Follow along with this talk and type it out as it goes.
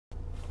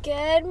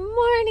Good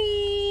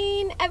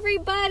morning,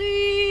 everybody.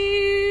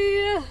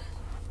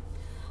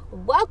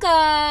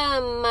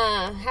 Welcome.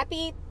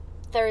 Happy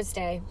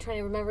Thursday. I'm trying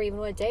to remember even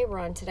what day we're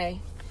on today.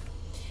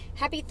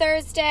 Happy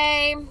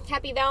Thursday.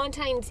 Happy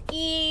Valentine's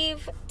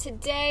Eve.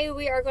 Today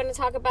we are going to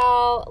talk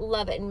about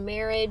love and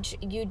marriage.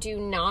 You do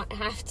not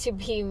have to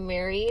be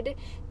married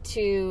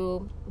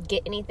to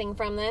get anything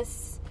from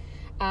this.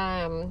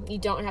 You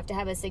don't have to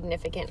have a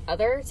significant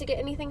other to get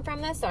anything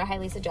from this, so I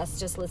highly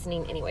suggest just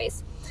listening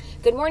anyways.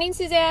 Good morning,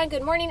 Suzanne.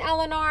 Good morning,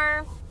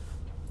 Eleanor.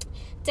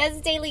 Des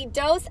Daily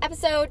Dose,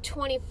 episode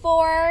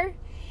 24.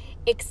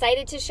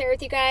 Excited to share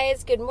with you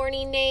guys. Good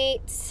morning,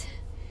 Nate.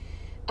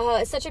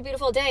 It's such a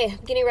beautiful day.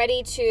 I'm getting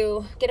ready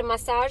to get a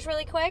massage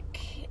really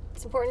quick.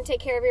 It's important to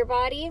take care of your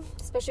body,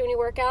 especially when you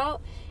work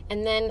out.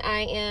 And then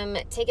I am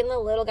taking the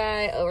little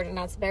guy over to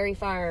Knott's Berry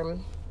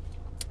Farm.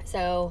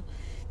 So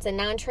it's a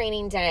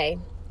non-training day.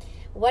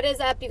 What is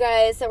up, you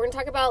guys? So we're going to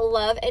talk about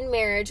love and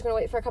marriage. I'm going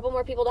to wait for a couple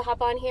more people to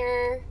hop on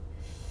here.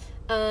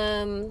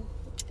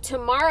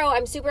 Tomorrow,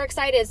 I'm super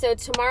excited. So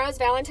tomorrow's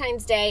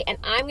Valentine's Day, and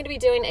I'm going to be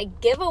doing a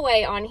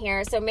giveaway on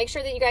here. So make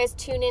sure that you guys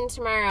tune in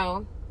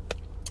tomorrow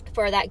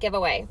for that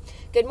giveaway.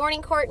 Good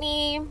morning,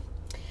 Courtney.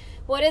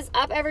 What is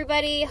up,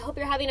 everybody? Hope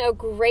you're having a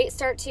great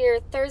start to your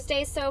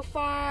Thursday so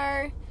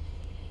far.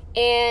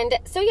 And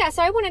so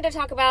I wanted to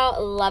talk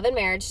about love and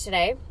marriage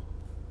today.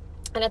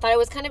 And I thought it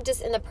was kind of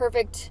just in the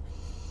perfect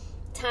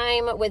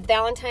time with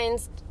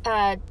Valentine's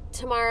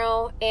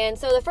tomorrow. And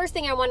so the first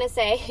thing I want to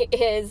say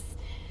is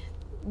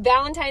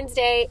Valentine's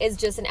Day is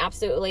just an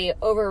absolutely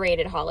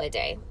overrated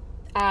holiday.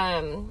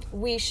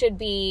 We should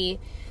be,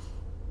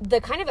 the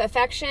kind of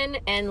affection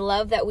and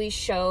love that we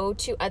show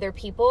to other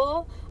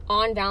people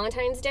on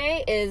Valentine's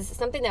Day is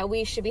something that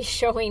we should be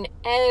showing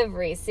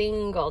every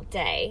single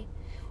day.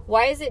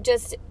 Why is it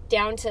just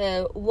down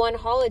to one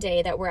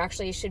holiday that we're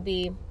actually should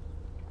be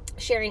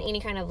sharing any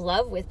kind of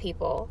love with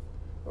people,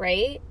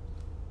 right?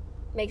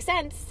 Makes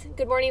sense.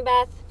 Good morning,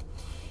 Beth.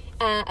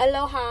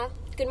 Aloha.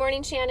 Good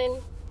morning,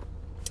 Shannon.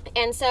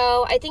 And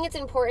so I think it's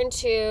important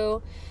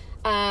to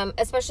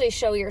especially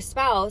show your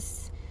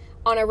spouse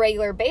on a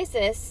regular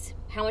basis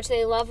how much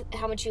you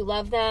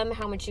love them,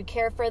 how much you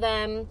care for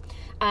them.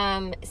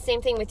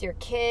 Same thing with your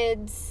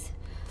kids.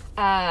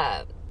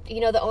 The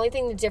only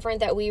thing different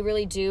that we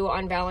really do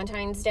on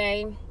Valentine's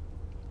Day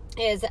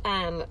is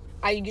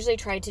I usually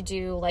try to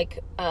do like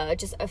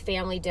just a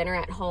family dinner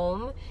at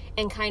home,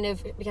 and kind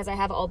of, because I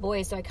have all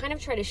boys, so I kind of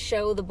try to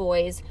show the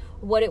boys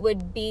what it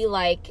would be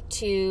like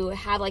to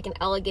have like an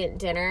elegant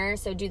dinner.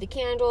 So do the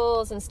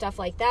candles and stuff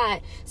like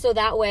that. So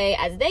that way,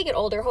 as they get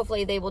older,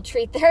 hopefully they will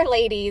treat their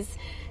ladies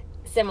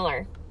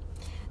similar.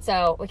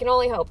 So we can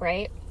only hope,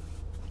 right?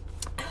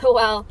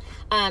 Well,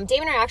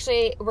 Dave and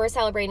I we're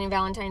celebrating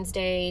Valentine's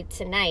Day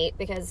tonight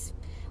because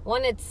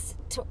one,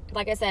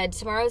 like I said,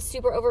 tomorrow's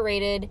super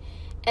overrated.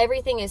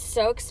 Everything is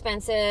so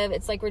expensive.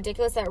 It's like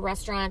ridiculous at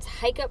restaurants,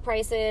 hike up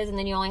prices, and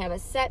then you only have a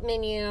set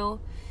menu.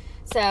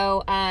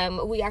 So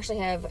we actually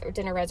have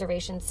dinner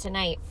reservations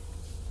tonight.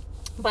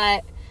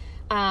 But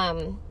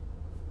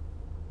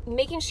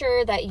making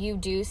sure that you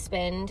do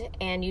spend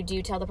and you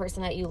do tell the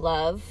person that you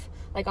love,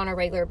 like on a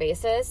regular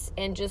basis,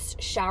 and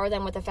just shower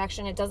them with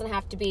affection. It doesn't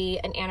have to be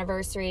an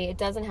anniversary. It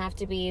doesn't have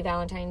to be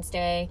Valentine's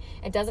Day.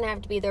 It doesn't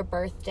have to be their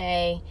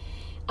birthday.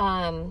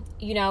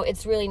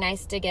 It's really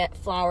nice to get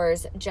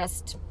flowers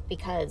just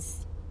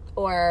because,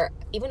 or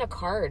even a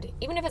card,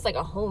 even if it's like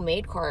a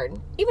homemade card,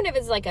 even if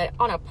it's like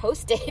on a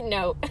Post-it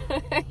note,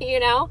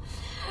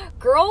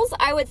 Girls,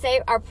 I would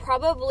say, are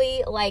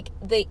probably like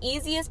the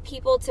easiest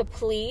people to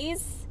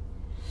please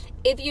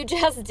if you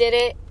just did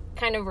it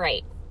kind of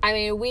right. I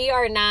mean, we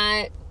are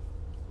not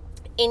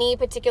any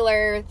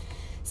particular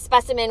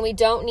specimen. We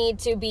don't need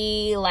to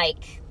be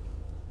like,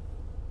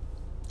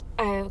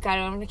 I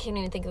can't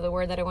even think of the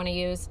word that I want to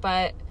use,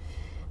 but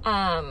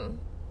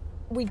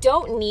we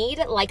don't need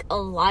like a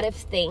lot of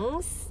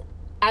things.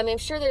 I mean, I'm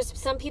sure there's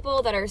some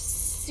people that are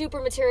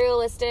super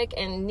materialistic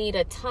and need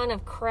a ton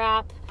of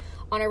crap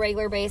on a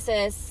regular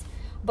basis,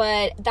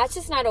 but that's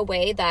just not a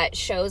way that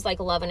shows like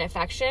love and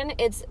affection.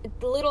 It's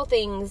little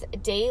things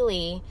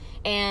daily.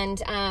 And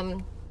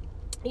I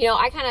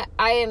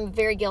am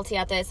very guilty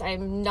at this.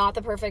 I'm not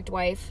the perfect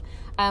wife.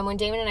 When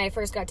Damon and I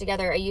first got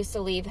together, I used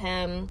to leave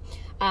him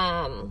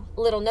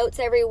little notes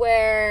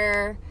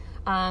everywhere,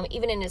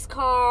 even in his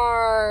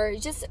car,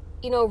 just,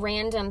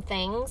 random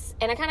things.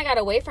 And I kind of got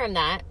away from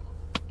that.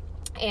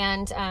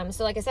 And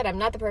so like I said, I'm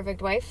not the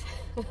perfect wife.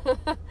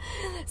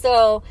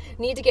 So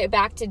need to get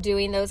back to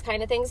doing those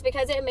kind of things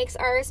because it makes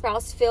our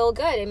spouse feel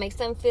good. It makes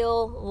them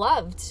feel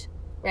loved,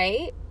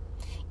 right?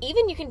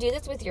 Even you can do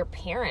this with your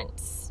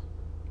parents.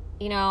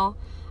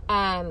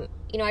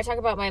 I talk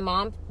about my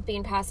mom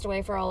being passed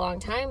away for a long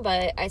time,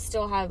 but I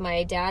still have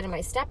my dad and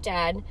my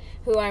stepdad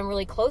who I'm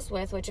really close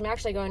with, which I'm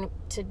actually going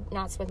to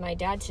Knott's with my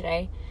dad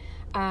today.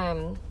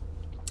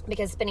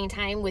 Because spending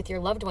time with your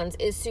loved ones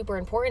is super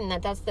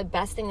important. That's the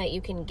best thing that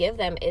you can give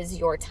them is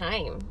your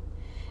time.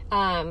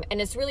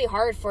 And it's really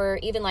hard for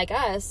even like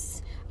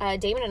us,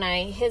 Damon and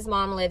I, his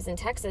mom lives in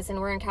Texas and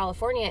we're in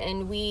California,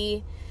 and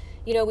we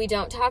we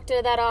don't talk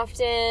to that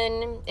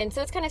often. And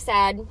so it's kind of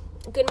sad.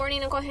 Good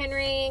morning, Uncle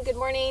Henry. Good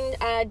morning,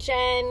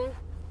 Jen.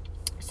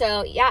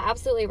 So yeah,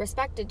 absolutely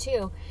respected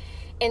too.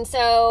 And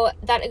so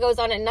that goes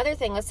on another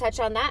thing. Let's touch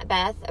on that,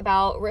 Beth,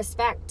 about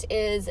respect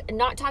is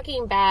not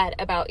talking bad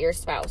about your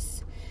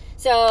spouse.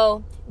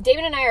 So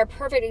David and I are a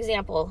perfect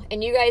example.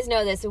 And you guys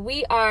know this.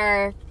 We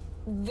are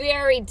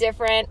very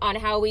different on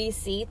how we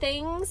see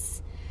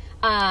things.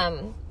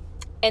 And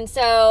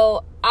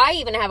so I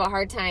even have a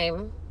hard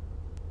time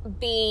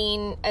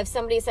if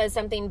somebody says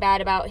something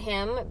bad about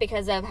him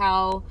because of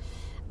how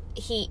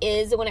he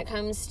is when it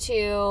comes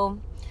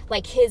to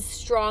like his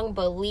strong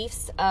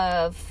beliefs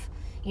of,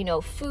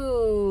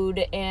 food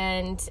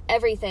and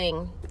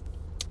everything.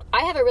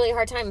 I have a really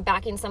hard time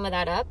backing some of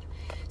that up.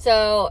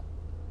 So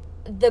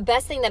the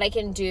best thing that I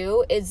can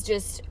do is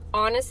just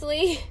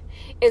honestly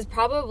is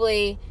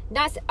probably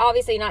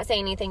obviously not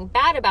saying anything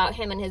bad about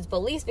him and his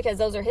beliefs, because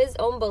those are his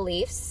own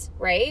beliefs,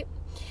 right?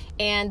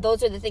 And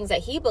those are the things that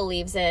he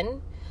believes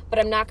in. But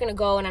I'm not going to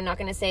go and I'm not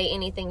going to say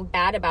anything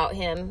bad about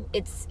him.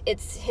 It's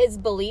his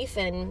belief,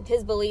 and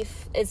his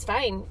belief is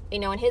fine,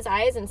 in his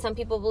eyes. And some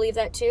people believe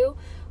that too.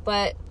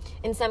 But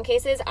in some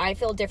cases, I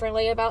feel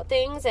differently about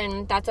things,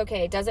 and that's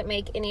okay. It doesn't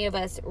make any of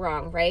us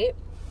wrong, right?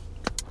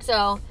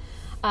 So,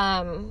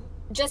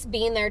 just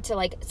being there to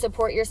like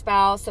support your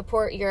spouse,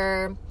 support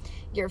your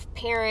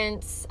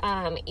parents,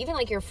 even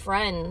like your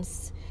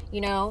friends,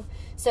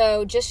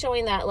 So just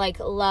showing that like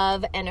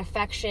love and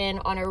affection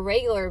on a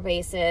regular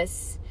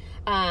basis.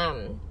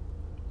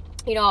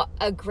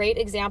 A great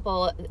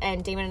example,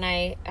 and Damon and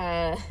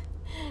I,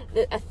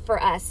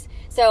 for us.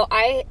 So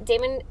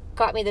Damon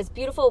got me this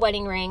beautiful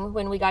wedding ring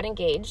when we got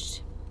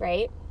engaged,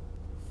 right?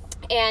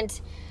 And,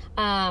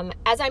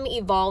 as I'm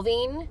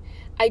evolving,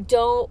 I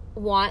don't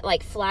want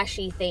like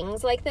flashy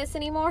things like this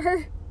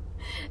anymore,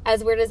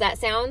 as weird as that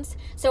sounds.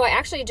 So I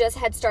actually just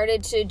had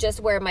started to just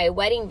wear my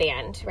wedding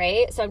band,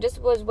 right? So I just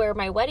was wear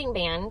my wedding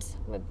band,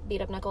 my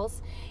beat up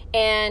knuckles.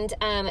 And,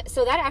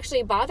 so that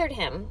actually bothered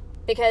him.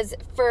 Because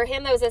for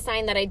him, that was a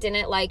sign that I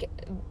didn't like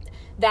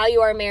value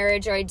our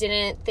marriage, or I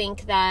didn't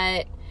think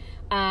that,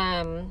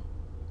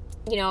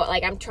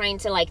 like I'm trying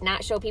to like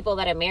not show people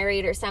that I'm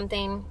married or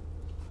something.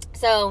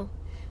 So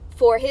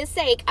for his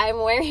sake,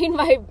 I'm wearing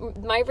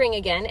my ring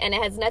again, and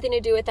it has nothing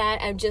to do with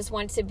that. I just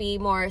want to be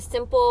more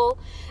simple.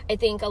 I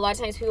think a lot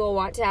of times people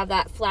want to have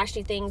that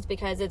flashy things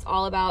because it's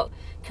all about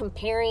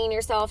comparing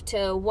yourself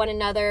to one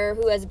another,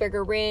 who has a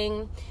bigger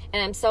ring,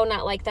 and I'm so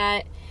not like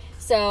that.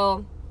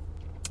 So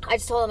I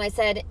just told him, I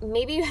said,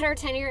 maybe you had our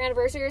 10-year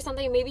anniversary or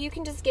something. Maybe you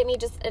can just get me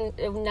just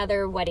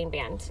another wedding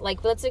band.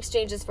 Like, let's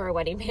exchange this for a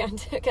wedding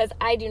band, because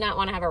I do not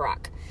want to have a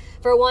rock.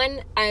 For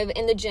one, I'm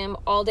in the gym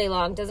all day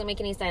long. Doesn't make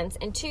any sense.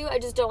 And two, I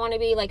just don't want to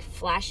be like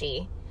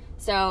flashy.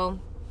 So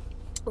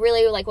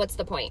really, like, what's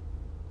the point?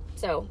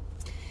 So,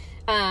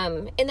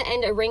 in the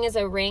end, a ring is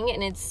a ring,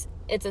 and it's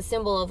a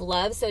symbol of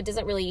love. So it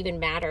doesn't really even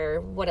matter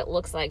what it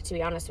looks like, to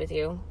be honest with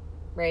you.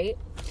 Right?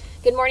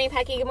 Good morning,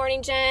 Pecky. Good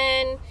morning,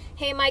 Jen.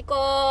 Hey,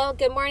 Michael.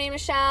 Good morning,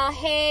 Michelle.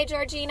 Hey,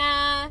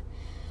 Georgina.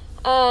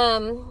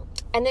 And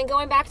then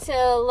going back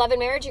to love and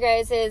marriage, you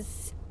guys,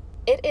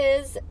 it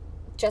is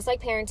just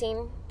like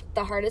parenting,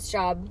 the hardest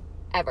job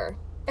ever.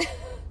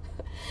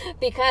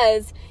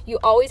 Because you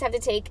always have to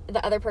take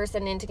the other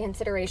person into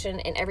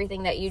consideration in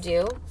everything that you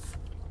do.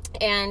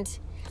 And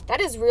that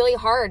is really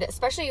hard,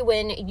 especially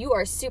when you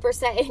are super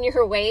set in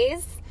your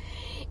ways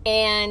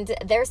and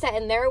they're set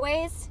in their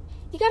ways.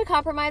 You got to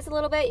compromise a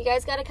little bit. You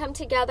guys got to come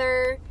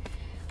together,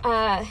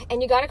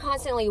 and you got to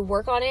constantly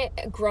work on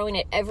it, growing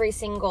it every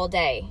single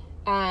day.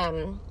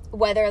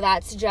 Whether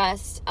that's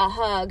just a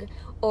hug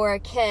or a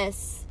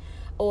kiss,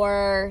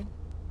 or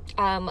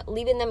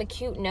leaving them a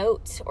cute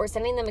note, or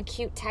sending them a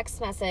cute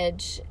text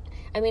message.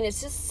 I mean,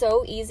 it's just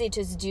so easy to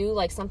just do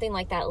like something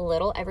like that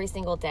little every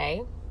single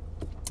day.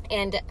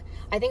 And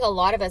I think a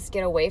lot of us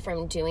get away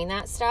from doing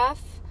that stuff,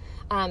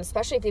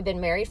 especially if you've been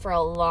married for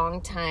a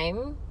long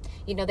time.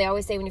 They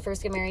always say when you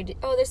first get married,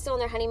 oh, they're still in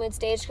their honeymoon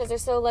stage because they're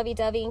so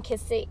lovey-dovey and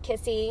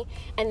kissy.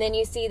 And then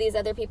you see these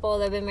other people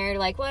that have been married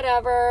like,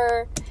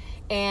 whatever.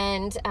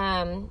 And,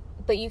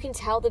 but you can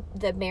tell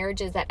the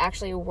marriages that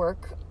actually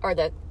work, or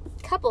the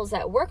couples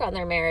that work on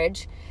their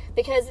marriage,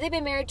 because they've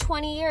been married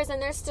 20 years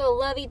and they're still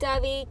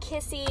lovey-dovey,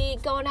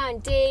 kissy, going on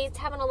dates,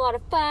 having a lot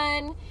of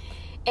fun.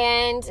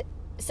 And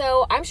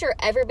so I'm sure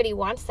everybody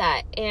wants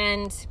that.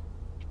 And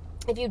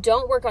if you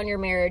don't work on your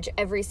marriage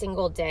every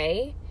single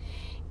day,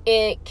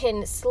 it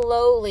can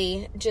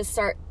slowly just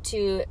start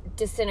to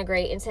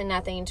disintegrate into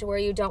nothing, to where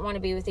you don't want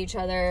to be with each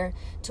other,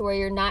 to where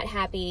you're not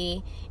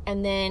happy.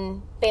 And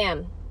then,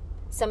 bam,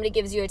 somebody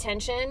gives you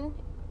attention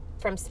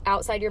from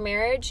outside your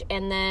marriage,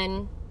 and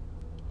then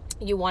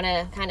you want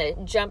to kind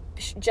of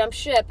jump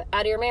ship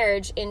out of your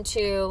marriage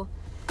into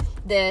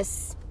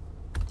this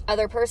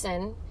other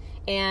person.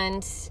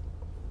 And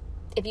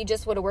if you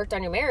just would have worked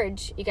on your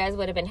marriage, you guys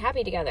would have been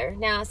happy together.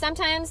 Now,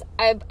 sometimes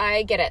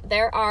I get it.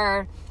 There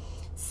are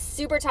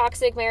super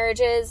toxic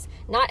marriages.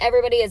 Not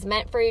everybody is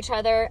meant for each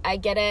other. I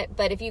get it.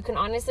 But if you can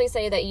honestly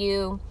say that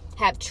you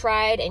have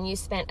tried and you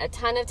spent a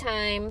ton of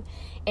time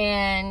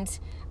and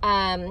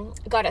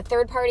got a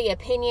third-party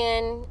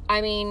opinion,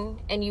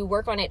 and you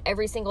work on it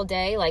every single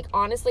day, like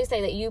honestly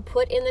say that you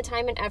put in the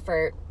time and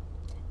effort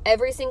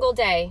every single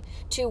day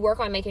to work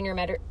on making your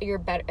marriage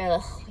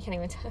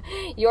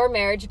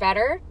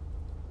better,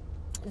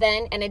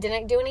 then, and it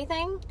didn't do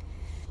anything,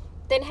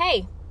 then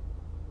hey,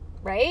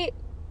 right?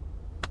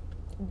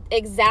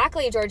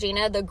 Exactly,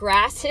 Georgina. The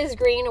grass is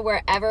green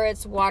wherever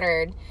it's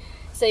watered.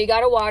 So you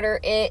got to water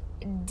it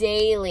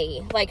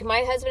daily. Like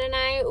my husband and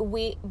I,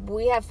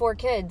 we have 4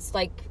 kids,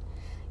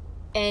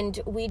 and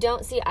we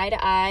don't see eye to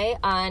eye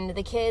on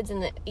the kids.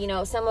 And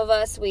some of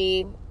us,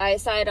 I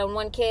side on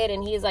one kid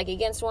and he's like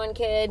against one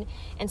kid.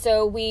 And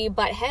so we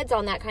butt heads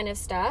on that kind of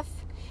stuff.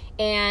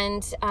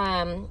 And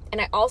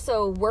I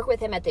also work with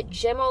him at the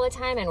gym all the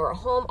time, and we're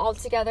home all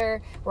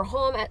together. We're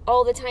home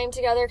all the time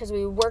together because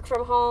we work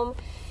from home.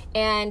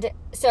 And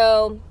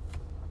so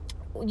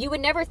you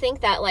would never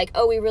think that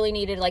we really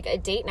needed a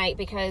date night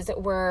because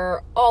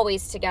we're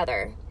always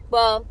together.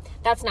 Well,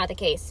 that's not the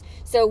case.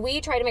 So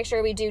we try to make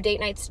sure we do date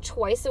nights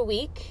twice a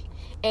week.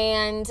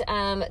 And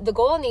the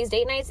goal in these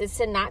date nights is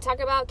to not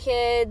talk about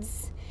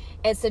kids.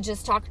 It's to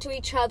just talk to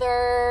each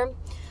other.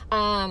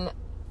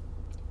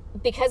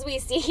 Because we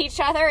see each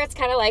other, it's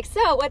kind of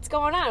so what's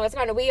going on? What's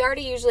going on? We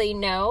already usually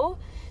know.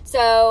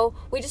 So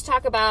we just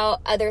talk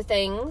about other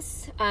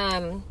things.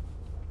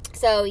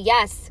 So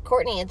yes,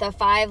 Courtney, The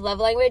 5 Love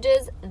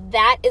Languages,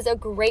 that is a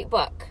great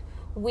book.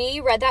 We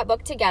read that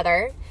book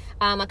together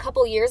a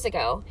couple years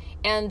ago,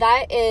 and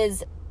that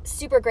is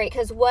super great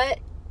because what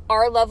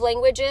our love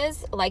language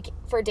is,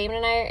 for Damon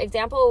and I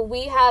example,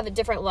 we have a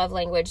different love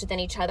language than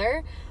each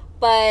other,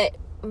 but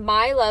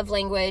my love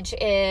language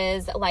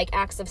is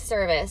acts of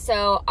service.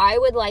 So I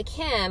would like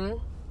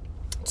him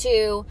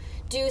to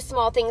do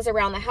small things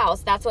around the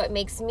house. That's what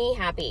makes me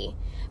happy.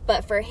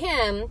 But for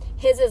him,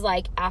 his is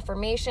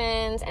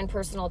affirmations and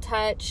personal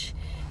touch.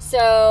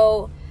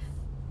 So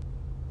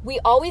we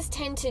always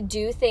tend to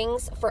do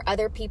things for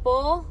other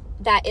people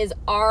that is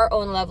our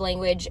own love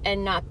language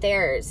and not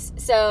theirs.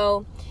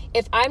 So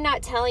if I'm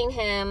not telling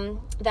him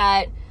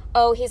that,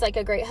 oh, he's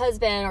a great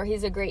husband, or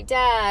he's a great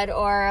dad,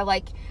 or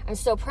I'm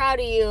so proud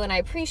of you and I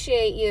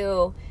appreciate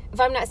you, if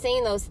I'm not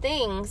saying those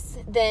things,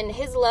 then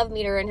his love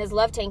meter and his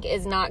love tank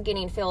is not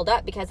getting filled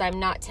up because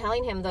I'm not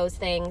telling him those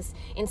things.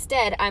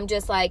 Instead, I'm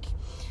just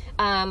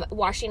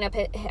washing up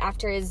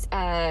after his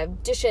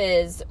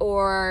dishes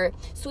or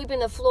sweeping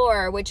the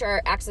floor, which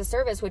are acts of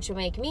service, which would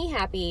make me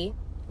happy,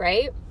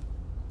 right?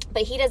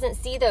 But he doesn't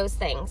see those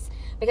things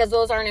because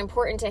those aren't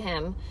important to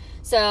him.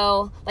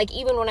 So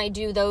even when I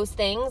do those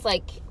things,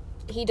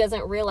 he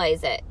doesn't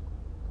realize it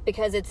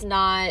because it's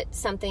not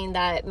something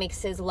that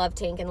makes his love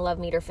tank and love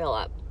meter fill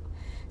up.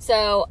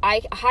 So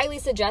I highly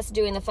suggest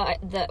doing reading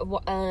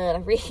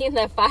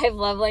the 5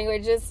 love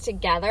languages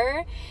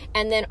together.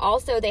 And then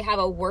also they have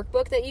a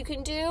workbook that you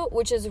can do,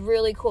 which is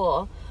really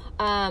cool.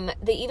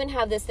 They even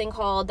have this thing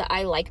called the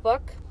I Like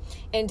book.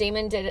 And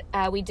Damon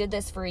we did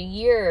this for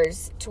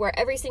years, to where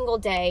every single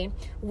day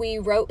we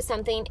wrote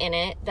something in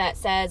it that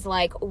says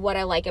what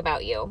I like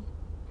about you.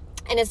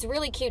 And it's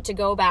really cute to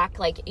go back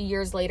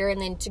years later and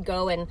then to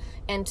go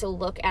and to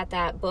look at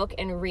that book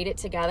and read it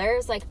together.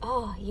 It's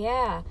oh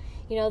yeah,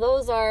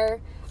 those are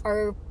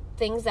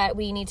things that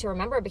we need to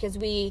remember because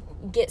we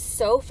get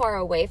so far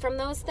away from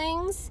those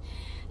things.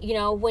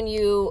 When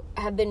you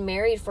have been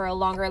married for a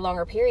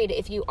longer period,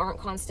 if you aren't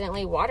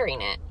constantly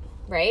watering it,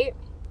 right?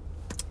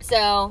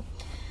 So,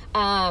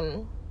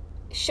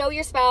 show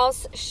your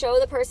spouse, show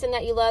the person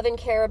that you love and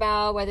care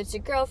about, whether it's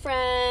your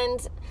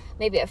girlfriend,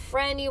 maybe a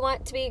friend you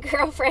want to be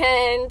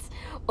girlfriend,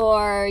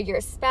 or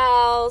your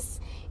spouse,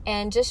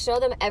 and just show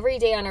them every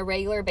day on a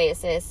regular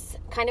basis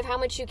kind of how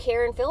much you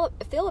care and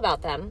feel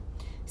about them.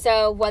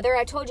 So whether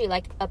I told you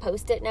a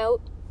Post-it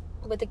note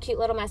with a cute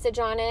little message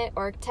on it,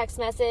 or a text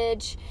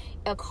message,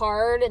 a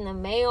card in the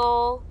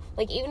mail,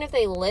 even if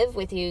they live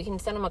with you, you can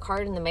send them a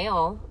card in the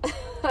mail.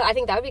 I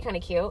think that would be kind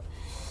of cute.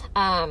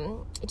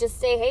 Just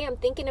say, hey, I'm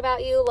thinking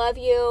about you, love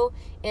you,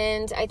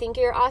 and I think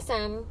you're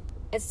awesome.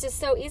 It's just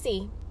so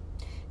easy.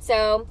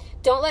 So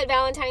don't let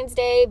Valentine's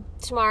Day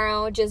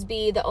tomorrow just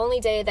be the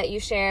only day that you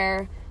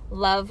share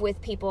love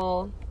with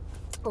people.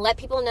 Let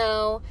people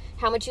know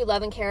how much you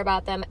love and care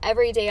about them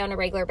every day on a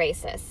regular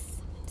basis.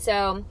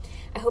 So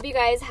I hope you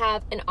guys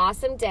have an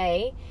awesome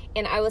day,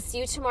 and I will see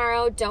you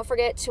tomorrow. Don't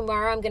forget,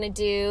 tomorrow I'm going to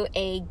do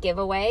a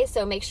giveaway,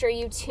 so make sure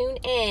you tune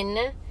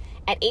in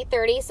at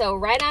 8:30, so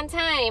right on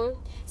time,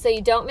 so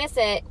you don't miss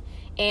it,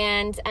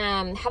 and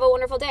have a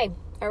wonderful day.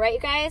 All right, you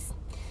guys?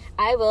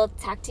 I will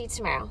talk to you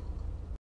tomorrow.